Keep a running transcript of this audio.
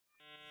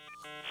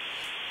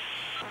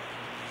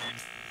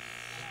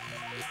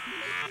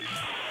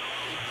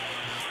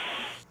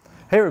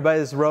Hey everybody,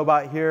 this is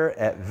Robot here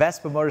at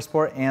Vespa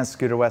Motorsport and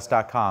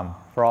ScooterWest.com.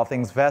 For all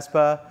things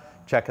Vespa,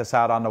 check us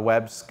out on the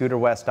web,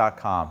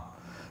 ScooterWest.com.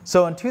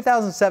 So in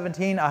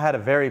 2017, I had a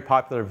very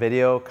popular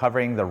video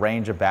covering the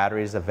range of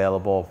batteries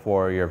available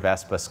for your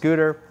Vespa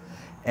scooter.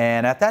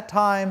 And at that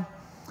time,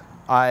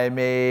 I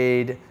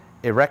made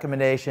a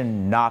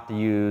recommendation not to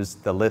use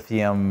the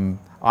lithium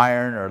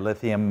iron or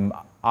lithium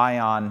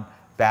ion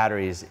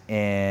batteries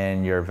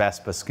in your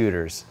Vespa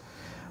scooters.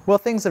 Well,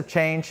 things have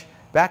changed.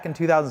 Back in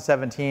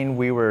 2017,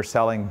 we were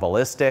selling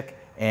ballistic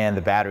and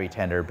the battery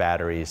tender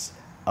batteries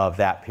of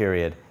that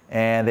period.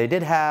 And they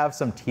did have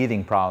some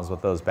teething problems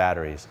with those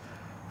batteries.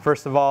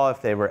 First of all,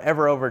 if they were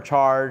ever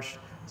overcharged,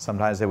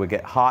 sometimes they would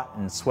get hot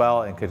and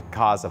swell and could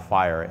cause a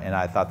fire. And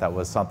I thought that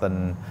was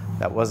something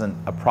that wasn't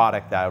a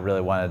product that I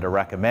really wanted to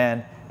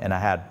recommend. And I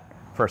had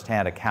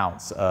firsthand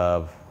accounts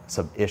of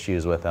some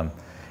issues with them.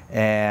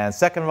 And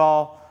second of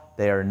all,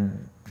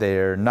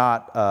 they're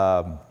not,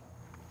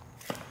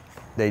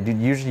 they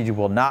usually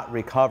will not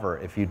recover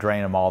if you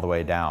drain them all the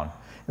way down.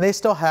 And they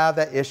still have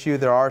that issue.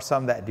 There are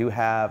some that do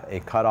have a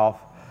cutoff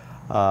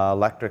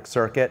electric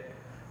circuit,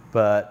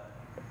 but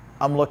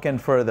I'm looking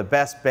for the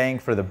best bang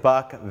for the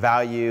buck,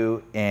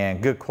 value,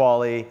 and good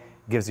quality.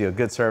 Gives you a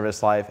good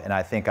service life, and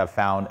I think I've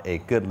found a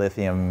good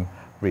lithium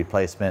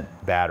replacement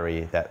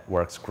battery that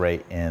works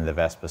great in the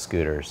Vespa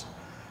scooters.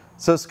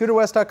 So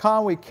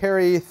ScooterWest.com, we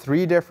carry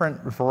 3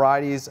 different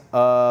varieties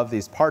of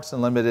these Parts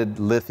Unlimited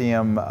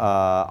lithium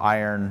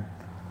iron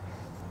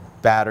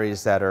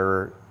batteries that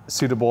are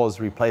suitable as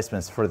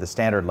replacements for the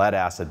standard lead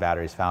acid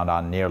batteries found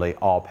on nearly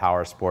all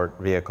power sport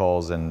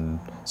vehicles and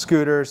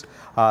scooters.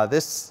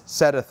 This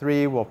set of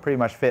 3 will pretty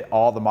much fit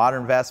all the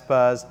modern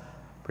Vespas,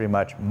 pretty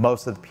much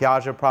most of the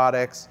Piaggio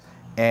products,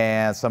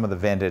 and some of the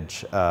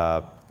vintage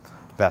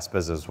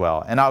Vespas as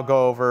well. And I'll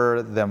go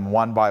over them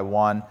one by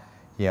one,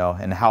 you know,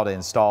 and how to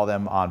install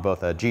them on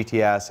both a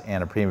GTS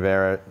and a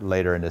Primavera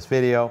later in this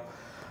video.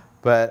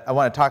 But I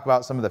want to talk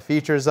about some of the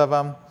features of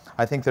them.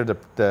 I think they're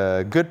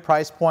the good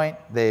price point.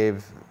 They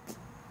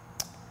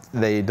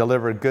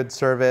deliver good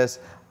service.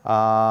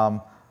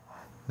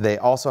 They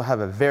also have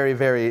a very,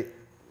 very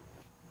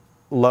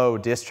low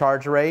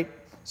discharge rate.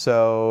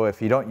 So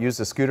if you don't use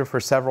the scooter for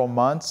several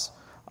months,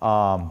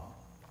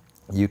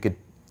 you could,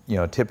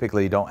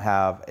 typically don't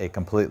have a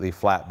completely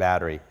flat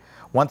battery.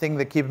 One thing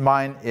to keep in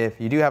mind, if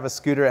you do have a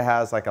scooter that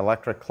has like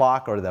electric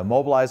clock or the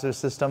immobilizer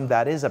system,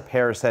 that is a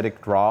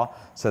parasitic draw,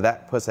 so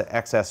that puts an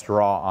excess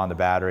draw on the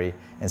battery.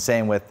 And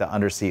same with the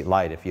underseat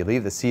light. If you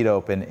leave the seat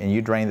open and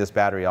you drain this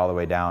battery all the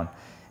way down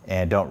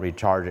and don't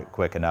recharge it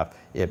quick enough,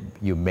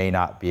 you may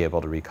not be able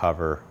to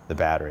recover the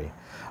battery.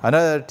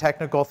 Another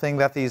technical thing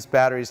that these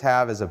batteries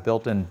have is a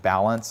built-in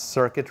balance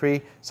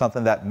circuitry,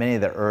 something that many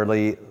of the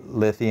early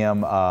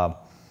lithium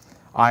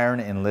iron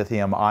and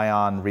lithium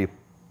ion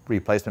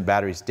replacement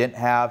batteries didn't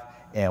have,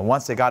 and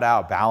once they got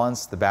out of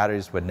balance, the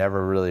batteries would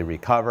never really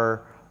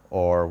recover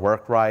or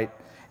work right.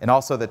 And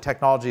also the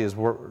technology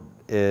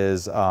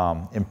is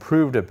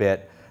improved a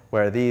bit,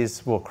 where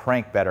these will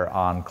crank better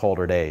on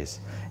colder days.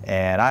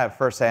 And I have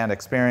first-hand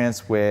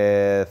experience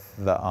with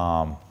the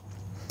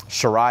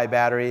Shirai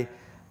battery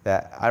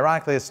that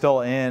ironically is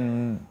still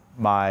in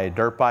my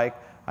dirt bike.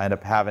 I ended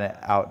up having it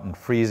out in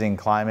freezing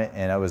climate,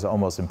 and it was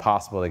almost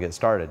impossible to get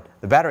started.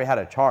 The battery had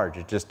a charge,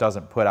 it just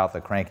doesn't put out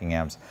the cranking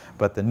amps.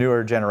 But the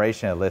newer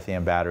generation of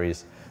lithium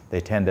batteries, they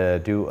tend to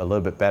do a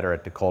little bit better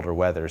at the colder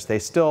weathers. They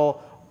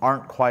still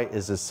aren't quite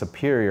as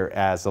superior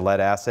as the lead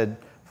acid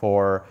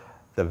for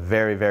the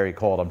very, very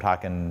cold. I'm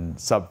talking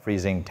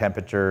sub-freezing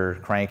temperature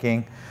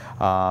cranking.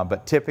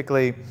 But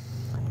typically,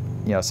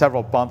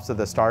 several bumps of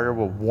the starter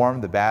will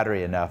warm the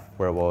battery enough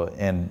where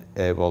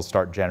it will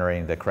start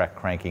generating the correct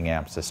cranking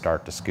amps to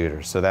start the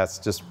scooter. So that's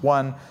just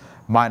one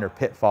minor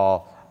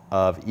pitfall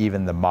of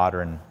even the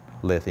modern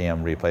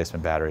lithium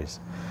replacement batteries.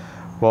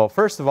 Well,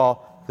 first of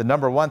all, the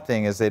number one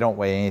thing is they don't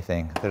weigh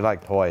anything. They're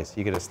like toys.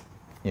 You could just,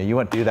 you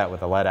wouldn't do that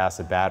with a lead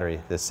acid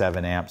battery, the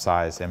 7 amp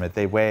size. I mean,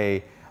 they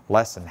weigh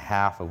less than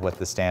half of what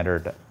the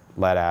standard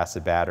lead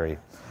acid battery.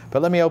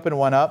 But let me open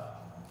one up,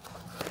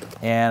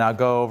 and I'll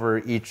go over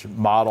each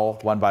model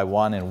one by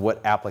one and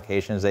what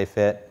applications they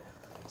fit.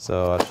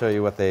 So I'll show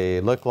you what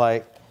they look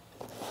like.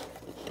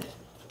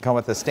 Come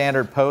with the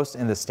standard post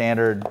and the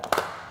standard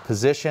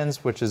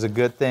positions, which is a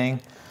good thing.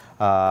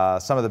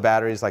 Some of the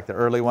batteries, like the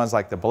early ones,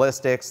 like the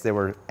ballistics, they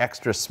were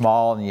extra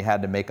small and you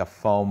had to make a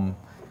foam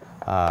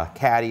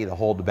caddy to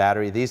hold the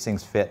battery. These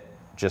things fit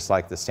just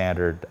like the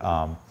standard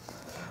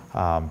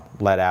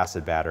lead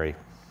acid battery.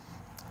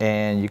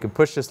 And you can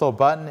push this little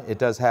button. It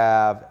does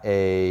have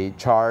a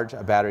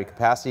battery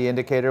capacity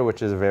indicator,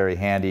 which is a very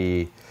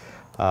handy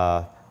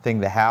thing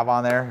to have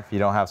on there. If you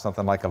don't have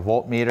something like a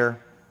voltmeter,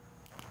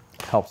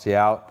 helps you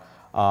out.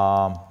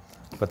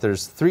 But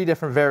there's 3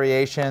 different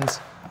variations.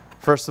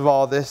 First of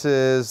all, this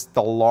is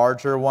the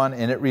larger one,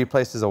 and it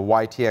replaces a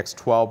YTX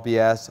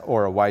 12BS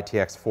or a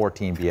YTX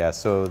 14BS.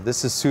 So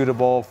this is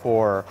suitable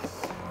for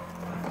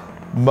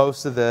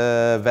Most of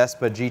the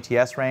Vespa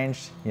GTS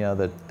range, you know,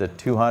 the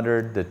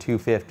 200, the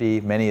 250,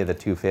 many of the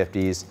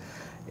 250s,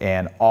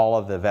 and all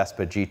of the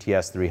Vespa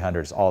GTS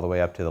 300s, all the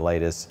way up to the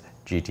latest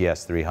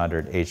GTS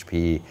 300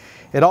 HPE.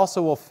 It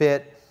also will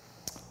fit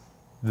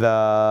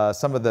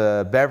some of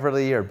the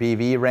Beverly or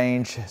BV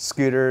range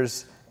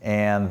scooters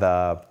and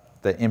the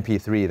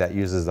MP3 that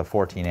uses the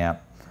 14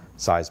 amp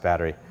size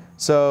battery.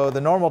 So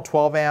the normal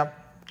 12 amp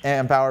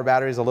hour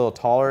battery is a little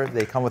taller.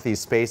 They come with these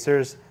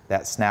spacers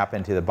that snap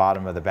into the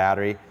bottom of the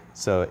battery,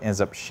 so it ends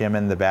up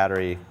shimming the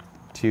battery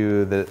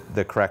to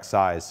the correct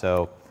size.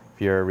 So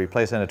if you're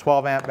replacing a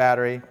 12 amp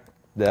battery,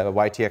 the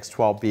YTX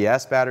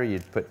 12BS battery,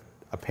 you'd put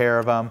a pair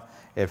of them.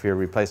 If you're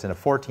replacing a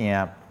 14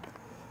 amp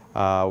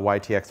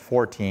YTX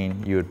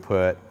 14, you would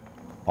put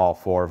all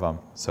 4 of them.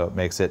 So it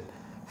makes it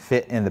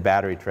fit in the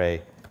battery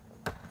tray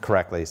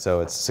correctly, so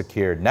it's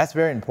secured. And that's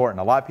very important.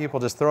 A lot of people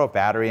just throw a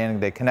battery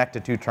in, they connect to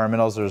 2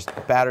 terminals, there's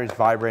batteries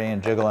vibrating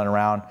and jiggling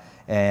around,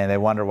 and they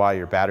wonder why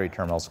your battery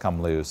terminals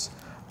come loose.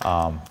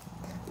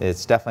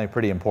 It's definitely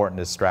pretty important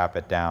to strap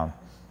it down.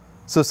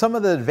 So some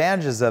of the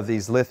advantages of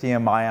these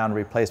lithium-ion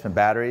replacement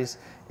batteries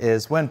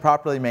is when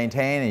properly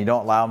maintained and you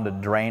don't allow them to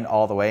drain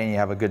all the way and you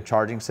have a good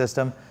charging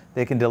system,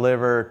 they can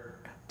deliver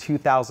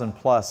 2,000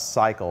 plus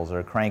cycles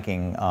or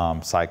cranking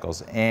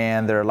cycles,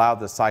 and they're allowed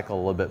to cycle a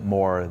little bit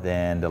more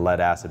than the lead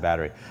acid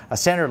battery. A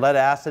standard lead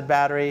acid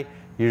battery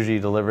usually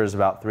delivers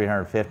about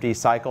 350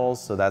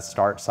 cycles, so that's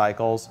start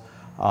cycles.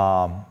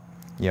 And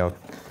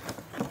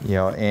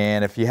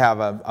if you have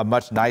a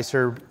much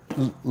nicer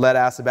lead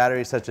acid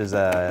battery, such as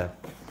a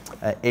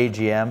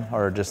AGM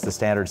or just the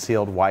standard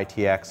sealed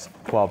YTX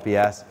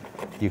 12BS,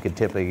 you could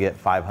typically get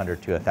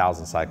 500 to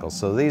 1,000 cycles.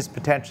 So these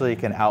potentially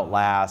can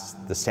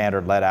outlast the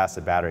standard lead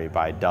acid battery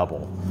by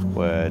double,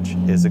 which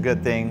is a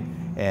good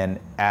thing and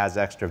adds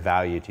extra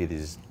value to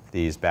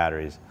these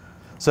batteries.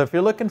 So if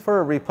you're looking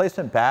for a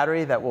replacement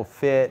battery that will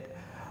fit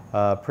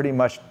pretty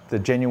much the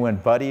genuine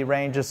Buddy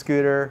range of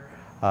scooter,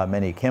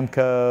 many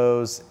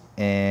Kymcos,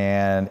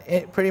 and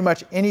pretty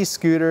much any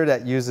scooter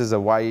that uses a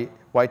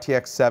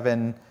YTX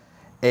 7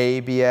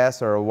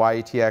 ABS or a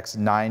YTX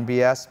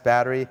 9BS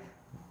battery,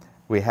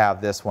 we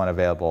have this one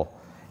available.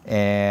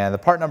 And the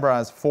part number on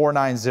it is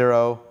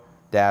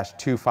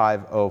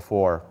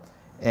 490-2504.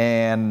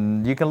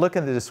 And you can look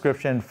in the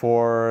description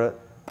for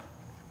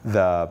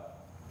the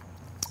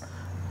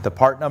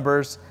part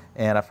numbers,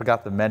 and I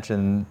forgot to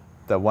mention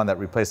the one that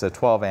replaced a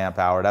 12 amp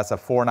hour. That's a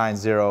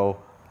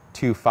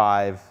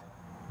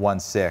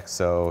 490-2516,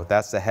 so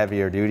that's the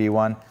heavier duty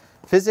one.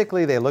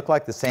 Physically, they look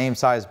like the same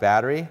size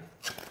battery,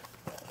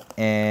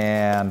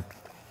 and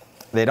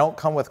they don't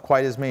come with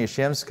quite as many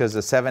shims because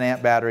the 7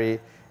 amp battery,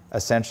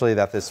 essentially,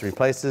 that this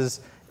replaces,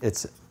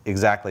 it's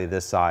exactly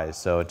this size.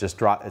 So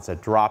it's a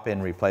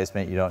drop-in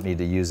replacement. You don't need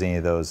to use any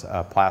of those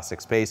plastic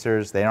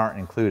spacers. They aren't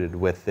included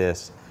with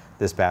this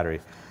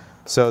battery.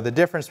 So the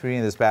difference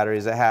between this battery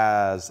is it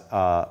has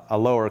a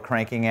lower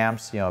cranking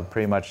amps,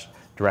 pretty much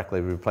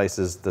directly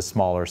replaces the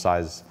smaller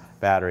size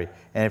battery.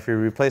 And if you're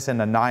replacing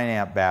a 9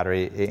 amp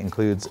battery, it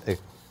includes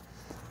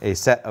a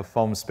set of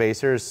foam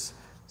spacers.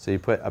 So you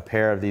put a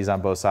pair of these on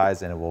both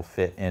sides and it will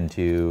fit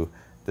into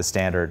the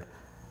standard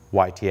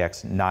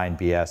YTX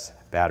 9BS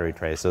battery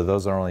tray. So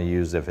those are only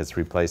used if it's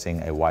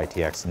replacing a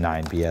YTX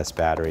 9BS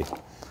battery.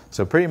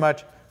 So pretty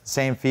much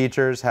same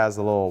features, has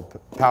a little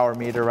power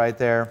meter right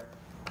there.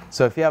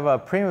 So if you have a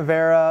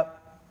Primavera,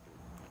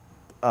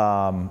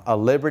 a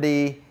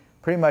Liberty,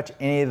 pretty much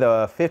any of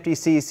the 50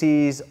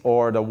 cc's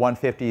or the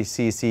 150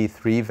 cc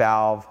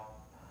 3-valve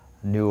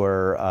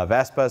newer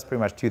Vespas,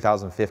 pretty much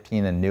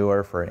 2015 and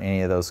newer for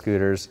any of those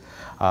scooters.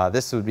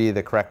 This would be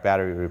the correct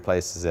battery that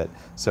replaces it.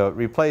 So it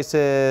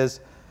replaces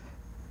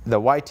the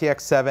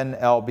YTX 7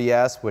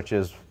 LBS, which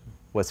is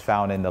what's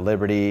found in the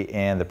Liberty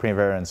and the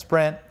Primavera and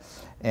Sprint,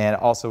 and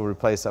also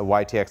replace a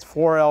YTX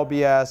 4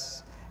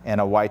 LBS and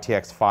a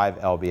YTX 5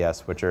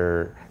 LBS, which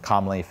are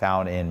commonly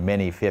found in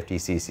many 50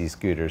 cc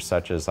scooters,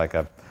 such as like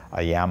a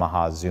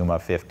Yamaha Zuma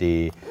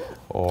 50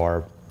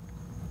 or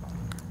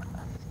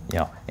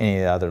any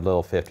of the other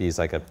little 50s,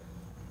 like a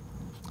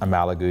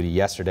Malaguti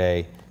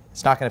Yesterday.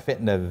 It's not going to fit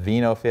in the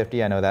Vino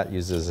 50. I know that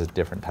uses a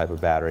different type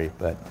of battery,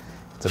 but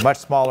it's a much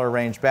smaller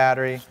range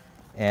battery,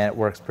 and it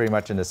works pretty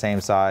much in the same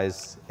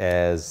size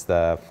as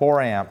the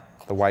 4 amp,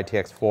 the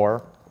YTX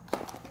 4.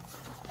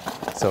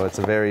 So it's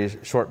a very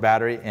short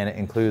battery, and it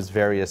includes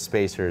various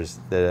spacers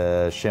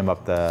that shim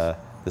up the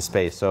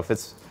space. So if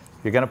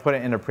you're going to put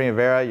it in a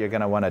Primavera, you're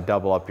going to want to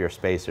double up your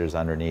spacers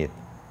underneath.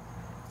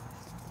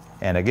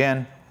 And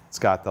again, it's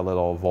got the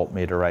little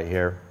voltmeter right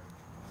here.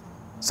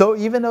 So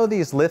even though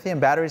these lithium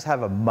batteries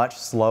have a much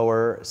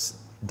slower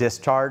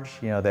discharge,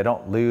 they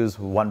don't lose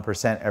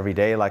 1% every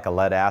day like a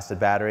lead acid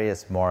battery.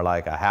 It's more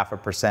like a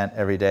 0.5%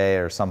 every day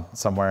or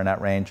somewhere in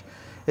that range.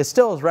 It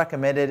still is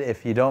recommended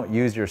if you don't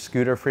use your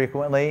scooter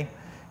frequently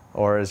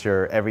or as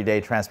your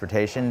everyday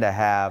transportation to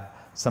have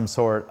some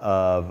sort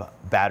of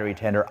battery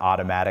tender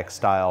automatic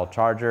style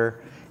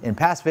charger. In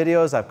past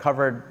videos, I've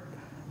covered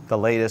the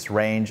latest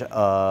range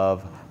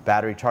of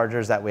battery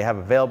chargers that we have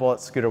available at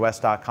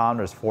scooterwest.com.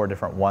 There's 4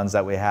 different ones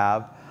that we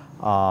have.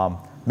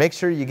 Make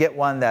sure you get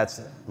one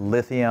that's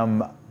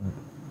lithium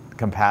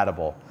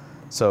compatible.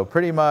 So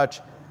pretty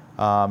much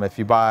if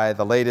you buy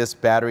the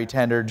latest battery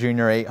tender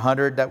Junior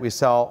 800 that we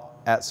sell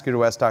at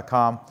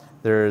scooterwest.com,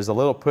 there's a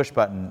little push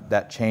button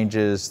that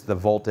changes the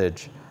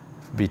voltage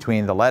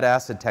between the lead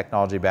acid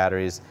technology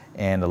batteries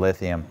and the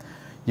lithium.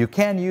 You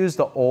can use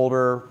the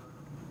older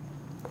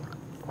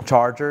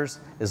chargers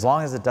as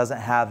long as it doesn't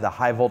have the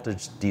high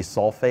voltage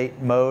desulfate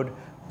mode,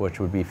 which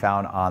would be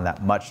found on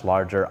that much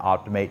larger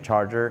Optimate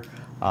charger.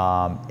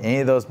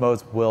 Any of those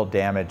modes will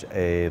damage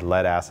a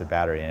lead acid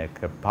battery, and it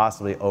could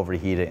possibly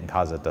overheat it and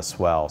cause it to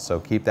swell. So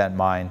keep that in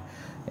mind,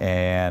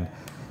 and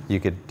you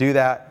could do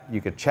that.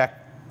 You could check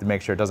to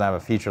make sure it doesn't have a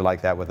feature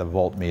like that with a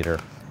voltmeter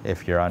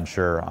if you're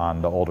unsure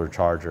on the older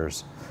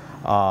chargers.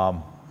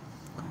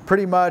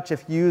 Pretty much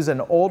if you use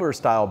an older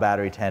style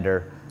battery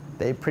tender,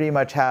 they pretty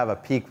much have a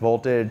peak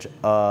voltage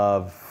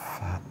of,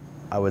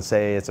 I would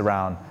say it's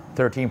around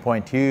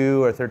 13.2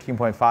 or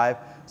 13.5.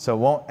 So it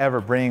won't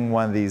ever bring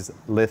one of these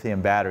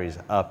lithium batteries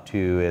up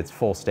to its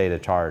full state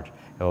of charge.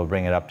 It will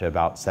bring it up to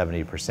about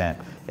 70%.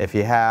 If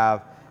you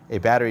have a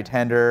battery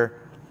tender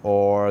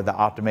or the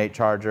Optimate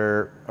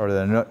charger or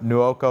the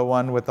Nuoco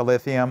one with the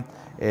lithium,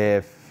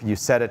 if you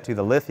set it to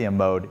the lithium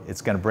mode,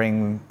 it's going to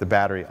bring the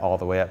battery all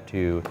the way up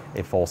to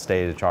a full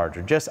state of charge,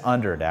 or just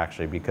under it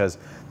actually, because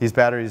these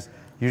batteries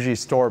usually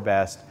store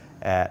best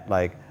at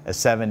like a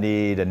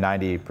 70 to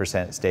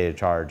 90% state of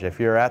charge. If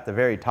you're at the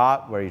very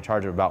top where you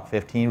charge at about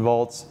 15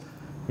 volts,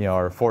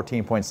 or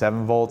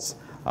 14.7 volts,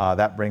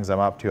 that brings them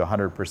up to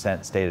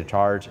 100% state of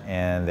charge,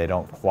 and they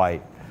don't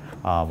quite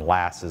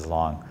last as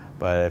long.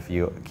 But if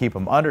you keep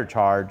them under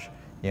charge,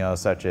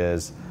 such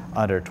as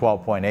under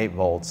 12.8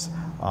 volts,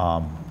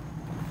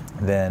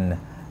 then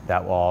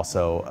that will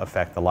also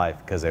affect the life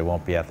because they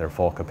won't be at their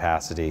full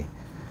capacity.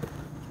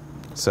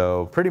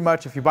 So pretty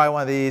much if you buy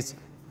one of these,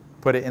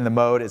 put it in the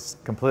mode, it's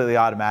completely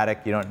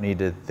automatic. You don't need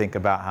to think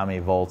about how many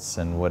volts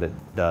and what it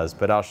does,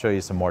 but I'll show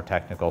you some more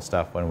technical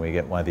stuff when we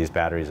get one of these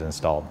batteries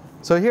installed.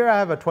 So here I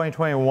have a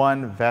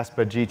 2021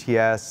 Vespa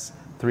GTS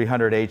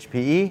 300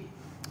 HPE,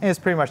 and it's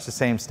pretty much the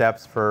same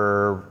steps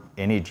for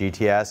any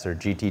GTS or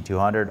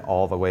GT200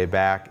 all the way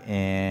back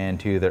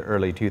into the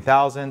early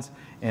 2000s.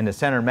 In the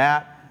center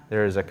mat,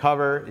 there's a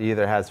cover. It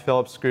either has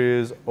Phillips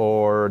screws,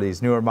 or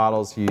these newer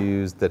models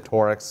use the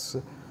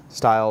Torx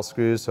style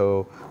screws.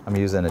 So I'm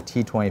using a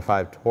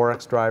T25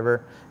 Torx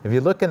driver. If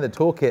you look in the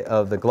toolkit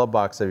of the glove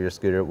box of your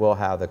scooter, it will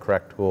have the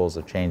correct tools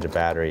to change a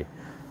battery.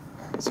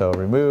 So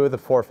remove the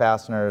 4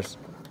 fasteners,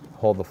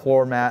 hold the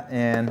floor mat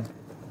in,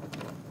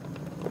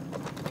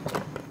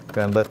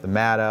 go and lift the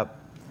mat up,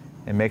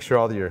 and make sure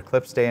all of your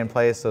clips stay in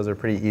place. Those are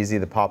pretty easy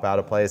to pop out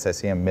of place. I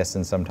see them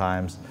missing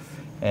sometimes.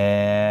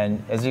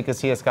 And as you can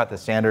see, it's got the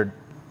standard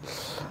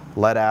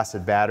lead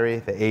acid battery,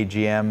 the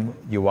AGM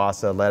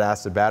Yuasa lead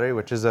acid battery,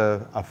 which is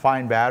a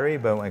fine battery,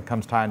 but when it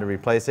comes time to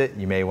replace it,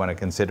 you may want to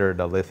consider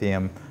the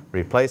lithium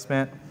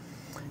replacement.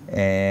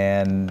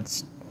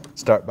 And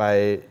start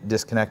by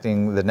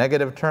disconnecting the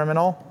negative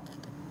terminal.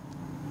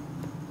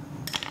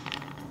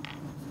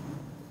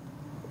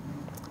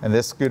 And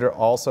this scooter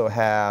also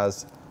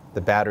has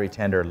the battery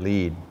tender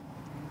lead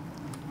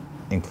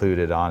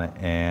included on it,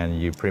 and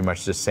you pretty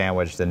much just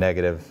sandwich the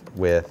negative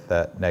with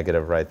that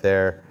negative right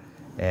there,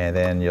 and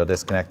then you'll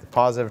disconnect the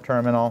positive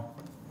terminal.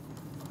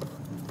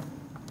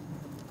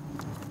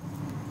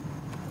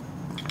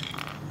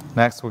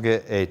 Next we'll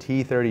get a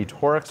T30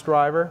 Torx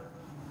driver.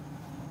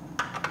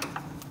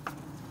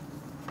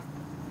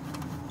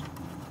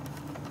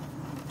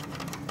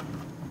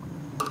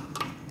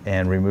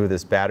 And remove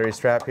this battery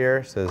strap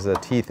here. So there's a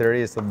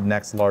T30, it's the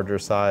next larger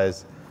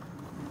size,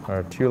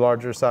 or two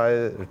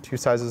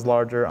sizes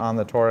larger on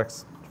the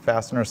Torx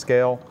fastener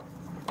scale.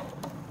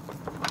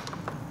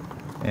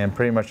 And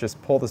pretty much just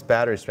pull this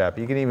battery strap.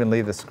 You can even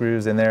leave the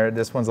screws in there.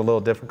 This one's a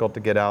little difficult to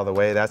get out of the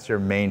way. That's your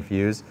main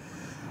fuse.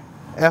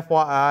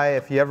 FYI,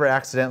 if you ever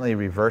accidentally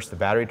reverse the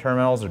battery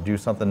terminals or do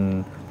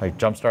something like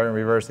jump start in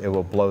reverse, it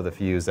will blow the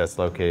fuse that's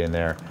located in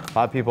there. A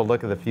lot of people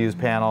look at the fuse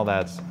panel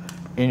that's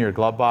in your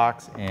glove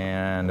box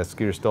and the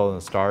scooter still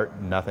doesn't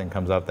start, nothing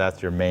comes up.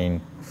 That's your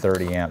main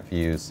 30 amp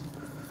fuse.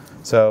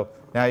 So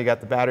now you got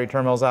the battery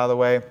terminals out of the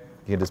way, you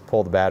can just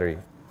pull the battery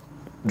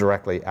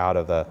directly out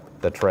of the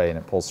tray and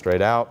it pulls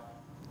straight out.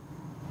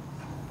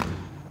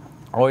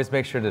 Always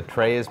make sure the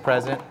tray is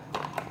present.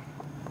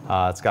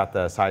 It's got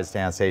the side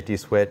stand safety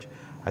switch.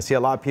 I see a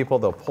lot of people,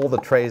 they'll pull the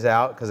trays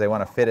out because they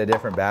want to fit a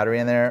different battery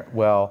in there.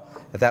 Well,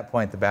 at that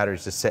point the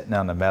battery's just sitting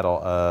on the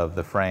metal of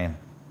the frame.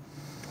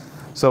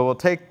 So we'll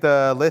take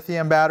the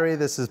lithium battery.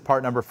 This is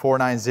part number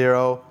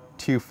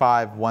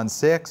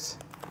 4902516.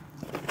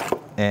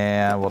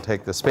 And we'll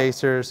take the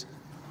spacers.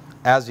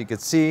 As you can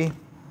see,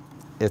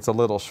 it's a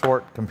little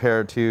short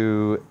compared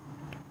to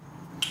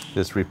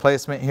this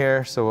replacement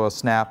here. So we'll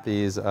snap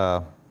these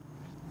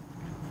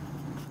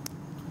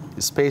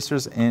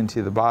spacers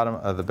into the bottom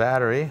of the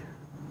battery.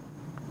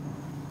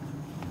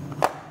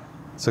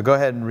 So go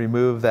ahead and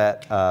remove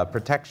that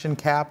protection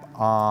cap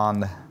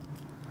on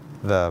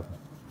the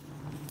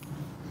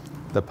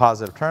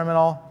positive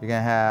terminal, you're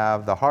gonna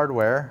have the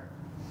hardware.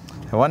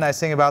 And one nice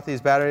thing about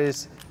these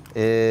batteries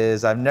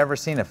is I've never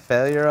seen a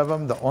failure of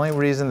them. The only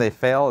reason they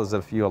fail is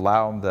if you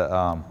allow them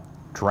to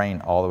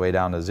drain all the way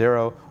down to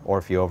zero, or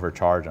if you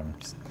overcharge them.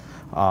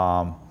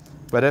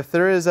 But if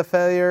there is a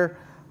failure,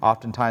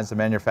 oftentimes the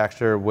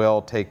manufacturer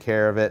will take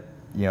care of it,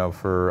 you know,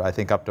 for I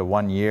think up to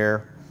 1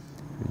 year.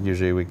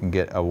 Usually we can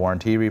get a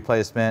warranty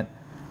replacement,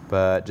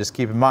 but just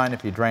keep in mind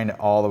if you drain it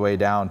all the way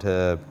down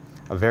to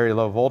a very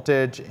low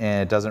voltage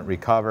and it doesn't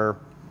recover,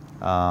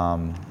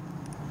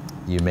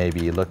 you may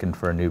be looking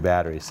for a new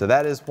battery. So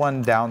that is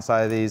one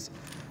downside of these.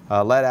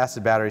 Lead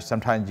acid batteries,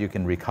 sometimes you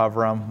can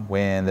recover them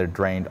when they're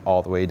drained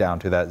all the way down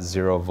to that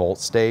 0 volt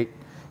state.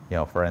 You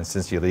know, for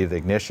instance, you leave the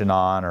ignition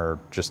on or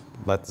just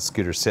let the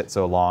scooter sit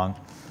so long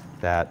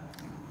that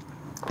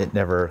it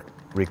never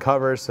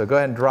recovers. So go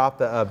ahead and drop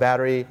the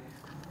battery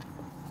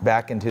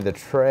back into the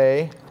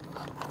tray.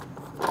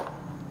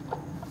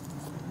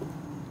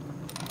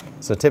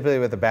 So typically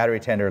with the battery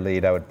tender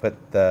lead, I would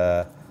put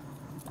the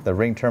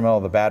ring terminal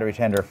of the battery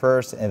tender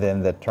first, and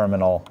then the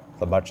terminal,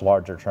 the much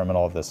larger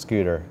terminal of the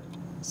scooter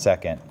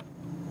second.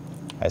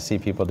 I see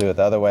people do it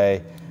the other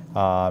way.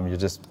 You're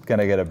just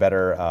gonna get a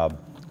better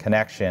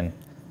connection,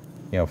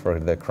 you know, for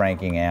the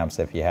cranking amps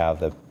if you have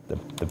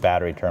the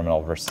battery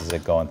terminal versus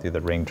it going through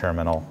the ring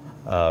terminal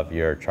of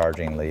your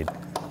charging lead.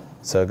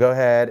 So go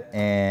ahead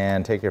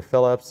and take your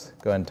Phillips,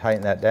 go ahead and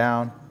tighten that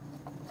down.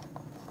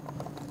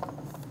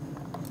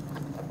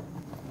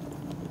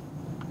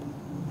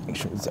 Make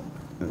sure it's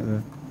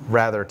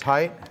rather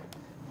tight,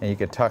 and you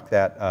could tuck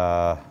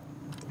that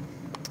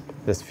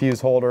this fuse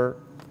holder,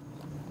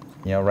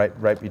 you know,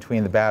 right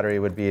between the battery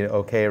would be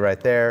okay right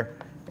there,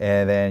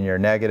 and then your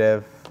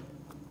negative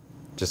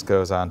just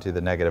goes onto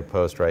the negative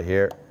post right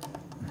here.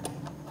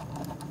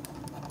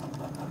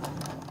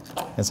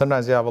 And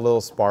sometimes you have a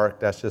little spark.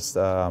 That's just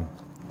the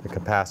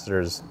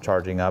capacitors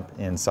charging up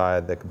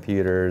inside the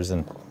computers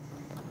and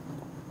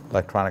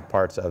electronic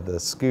parts of the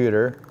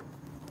scooter.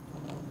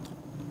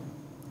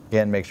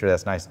 Again, make sure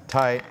that's nice and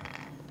tight.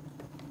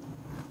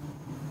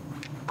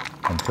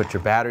 And put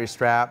your battery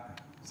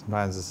strap.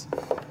 Sometimes it's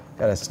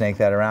gotta snake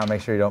that around,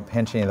 make sure you don't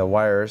pinch any of the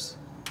wires.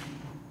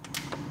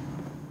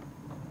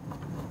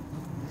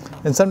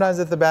 And sometimes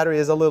if the battery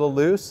is a little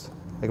loose,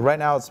 like right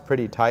now it's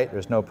pretty tight,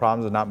 there's no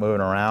problems with not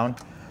moving around.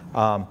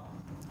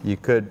 You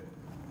could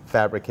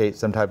fabricate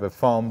some type of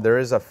foam. There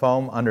is a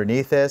foam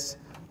underneath this,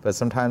 but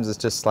sometimes it's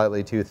just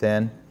slightly too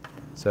thin.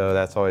 So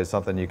that's always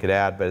something you could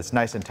add, but it's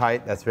nice and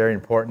tight. That's very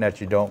important that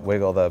you don't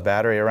wiggle the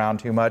battery around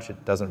too much.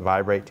 It doesn't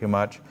vibrate too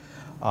much.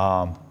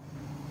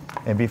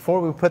 And before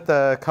we put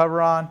the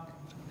cover on,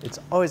 it's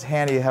always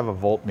handy to have a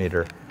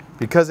voltmeter.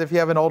 Because if you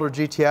have an older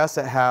GTS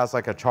that has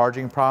like a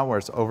charging problem where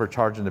it's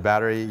overcharging the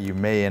battery, you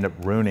may end up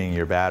ruining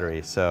your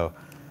battery. So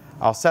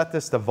I'll set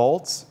this to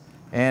volts.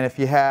 And if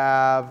you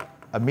have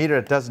a meter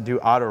that doesn't do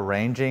auto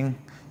ranging,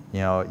 you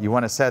know, you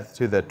want to set it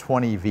to the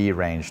 20V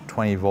range,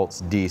 20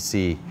 volts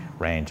DC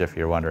range if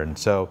you're wondering.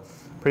 So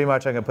pretty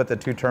much I'm going to put the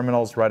two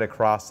terminals right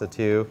across the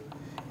two,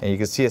 and you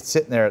can see it's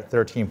sitting there at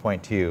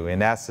 13.2,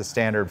 and that's the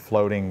standard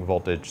floating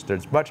voltage.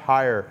 It's much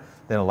higher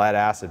than a lead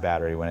acid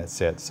battery when it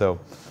sits. So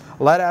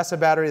a lead acid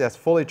battery that's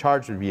fully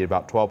charged would be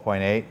about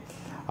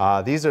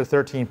 12.8. These are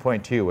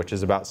 13.2, which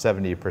is about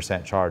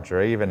 70% charged,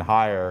 or even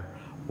higher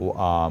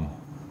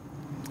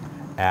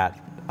at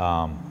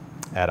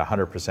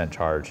 100%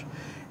 charge.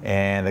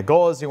 And the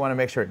goal is you want to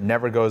make sure it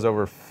never goes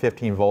over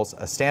 15 volts.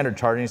 A standard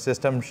charging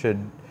system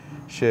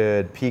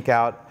should peak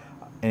out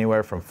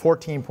anywhere from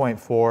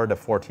 14.4 to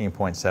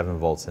 14.7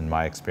 volts in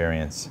my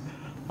experience.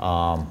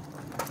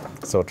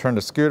 So turn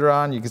the scooter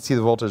on, you can see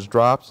the voltage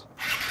drops.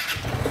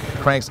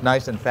 Cranks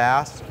nice and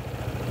fast,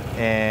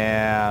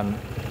 and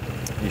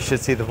you should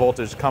see the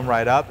voltage come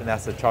right up, and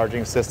that's the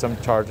charging system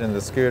charging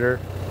the scooter.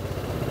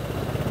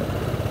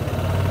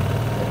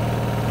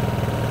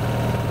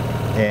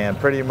 And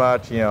pretty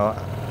much, you know,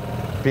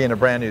 being a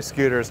brand new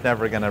scooter, it's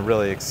never going to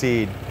really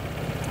exceed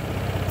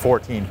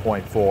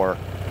 14.4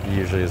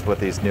 usually is what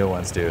these new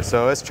ones do.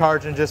 So it's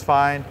charging just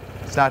fine.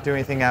 It's not doing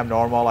anything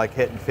abnormal like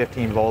hitting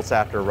 15 volts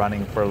after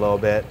running for a little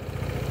bit.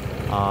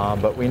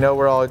 But we know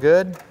we're all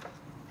good.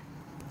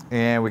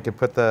 And we can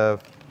put the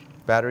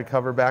battery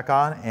cover back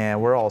on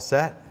and we're all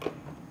set.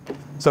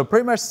 So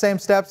pretty much the same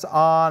steps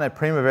on a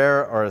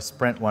Primavera or a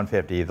Sprint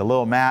 150. The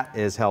little mat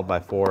is held by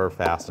 4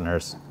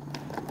 fasteners.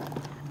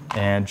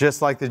 And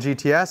just like the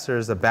GTS,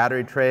 there's a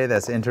battery tray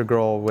that's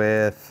integral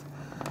with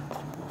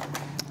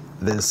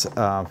this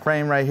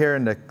frame right here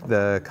in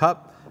the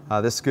cup.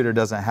 This scooter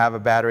doesn't have a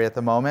battery at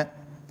the moment.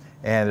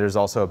 And there's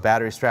also a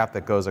battery strap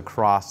that goes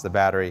across the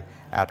battery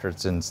after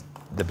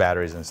the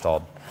battery's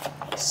installed.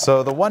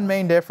 So the one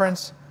main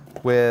difference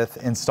with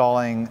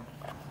installing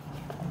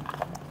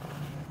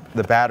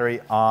the battery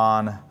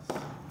on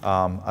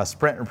a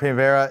Sprint or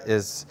Primavera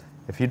is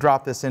if you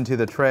drop this into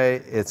the tray,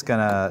 it's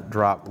gonna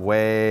drop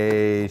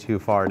way too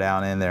far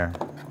down in there.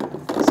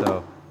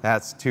 So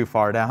that's too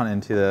far down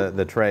into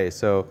the tray.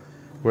 So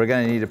we're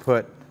gonna need to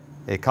put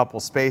a couple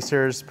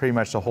spacers, pretty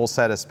much the whole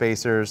set of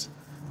spacers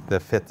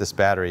that fit this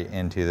battery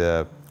into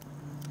the,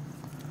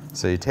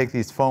 so you take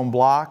these foam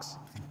blocks,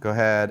 go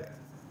ahead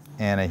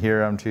and adhere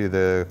them to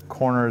the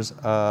corners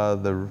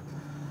of the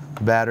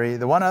battery.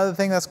 The one other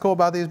thing that's cool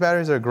about these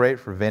batteries, are great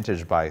for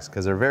vintage bikes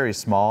because they're very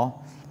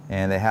small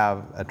and they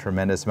have a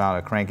tremendous amount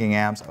of cranking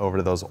amps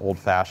over those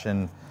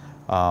old-fashioned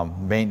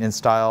maintenance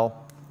style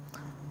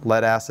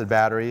lead acid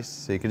batteries.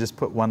 So you can just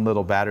put one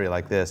little battery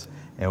like this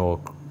and it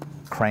will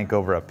crank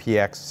over a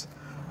PX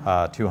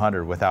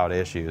 200 without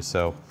issues.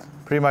 So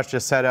pretty much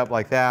just set up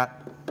like that.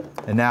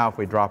 And now if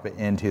we drop it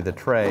into the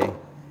tray,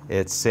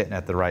 it's sitting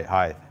at the right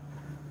height.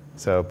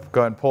 So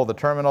go ahead and pull the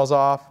terminals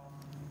off.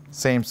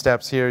 Same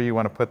steps here. You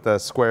want to put the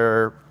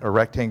square or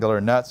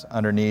rectangular nuts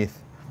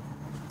underneath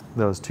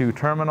those two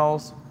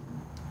terminals.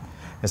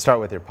 And start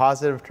with your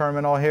positive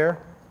terminal here.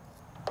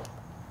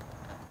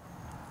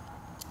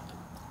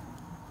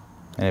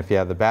 And if you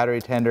have the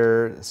battery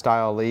tender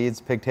style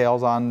leads,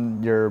 pigtails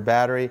on your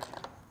battery,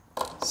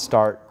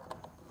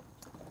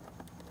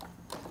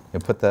 you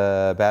put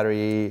the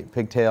battery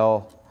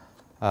pigtail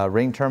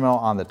ring terminal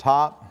on the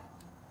top,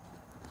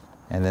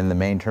 and then the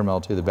main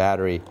terminal to the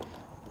battery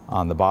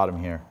on the bottom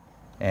here.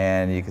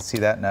 And you can see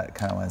that nut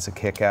kind of wants to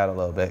kick out a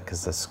little bit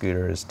because the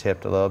scooter is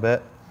tipped a little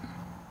bit.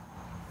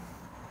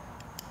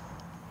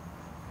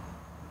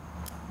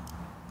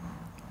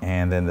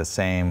 And then the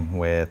same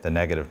with the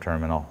negative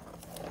terminal.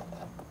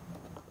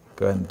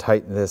 Go ahead and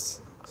tighten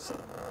this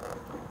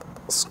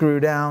screw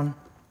down.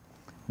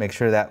 Make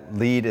sure that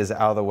lead is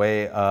out of the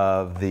way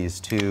of these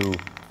two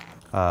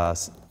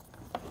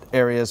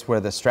areas where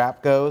the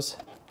strap goes.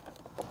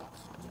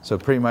 So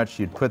pretty much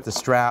you'd put the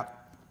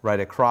strap right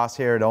across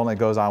here. It only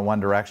goes on one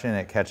direction.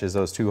 It catches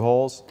those two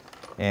holes.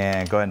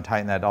 And go ahead and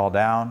tighten that all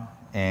down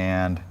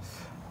and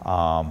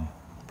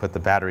put the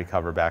battery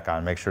cover back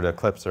on. Make sure the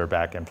clips are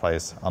back in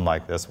place,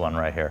 unlike this one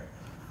right here.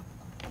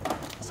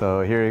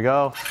 So here you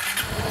go.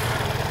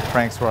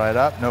 Cranks right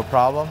up, no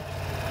problem.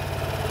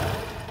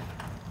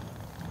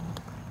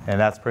 And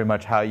that's pretty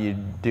much how you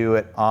do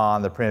it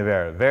on the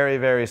Primavera. Very,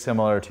 very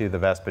similar to the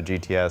Vespa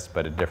GTS,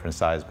 but a different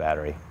size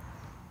battery.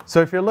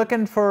 So if you're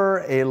looking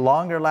for a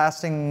longer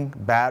lasting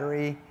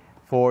battery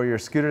for your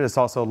scooter that's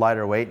also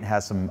lighter weight and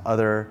has some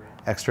other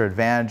extra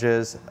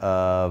advantages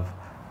of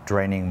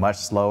draining much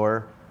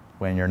slower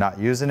when you're not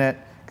using it,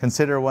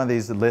 consider one of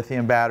these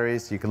lithium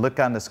batteries. You can look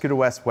on the Scooter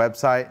West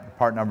website.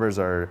 Part numbers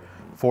are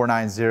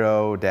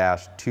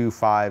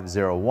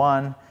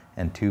 490-2501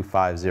 and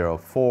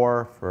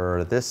 2504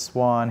 for this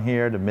one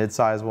here, the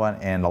mid-size one,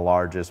 and the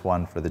largest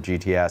one for the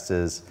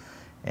GTSs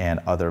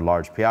and other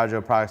large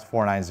Piaggio products,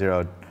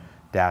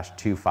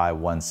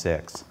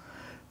 490-2516.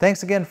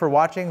 Thanks again for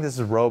watching. This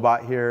is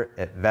Robot here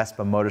at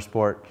Vespa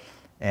Motorsport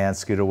and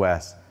Scooter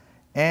West.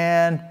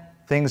 And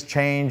things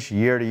change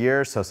year to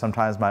year, so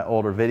sometimes my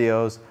older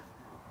videos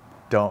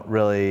don't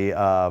really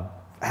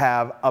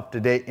have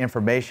up-to-date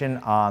information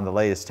on the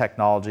latest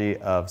technology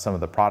of some of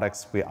the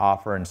products we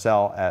offer and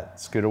sell at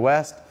Scooter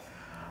West.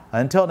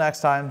 Until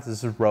next time,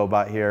 this is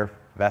Robot here,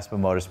 Vespa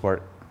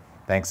Motorsport.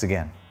 Thanks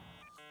again.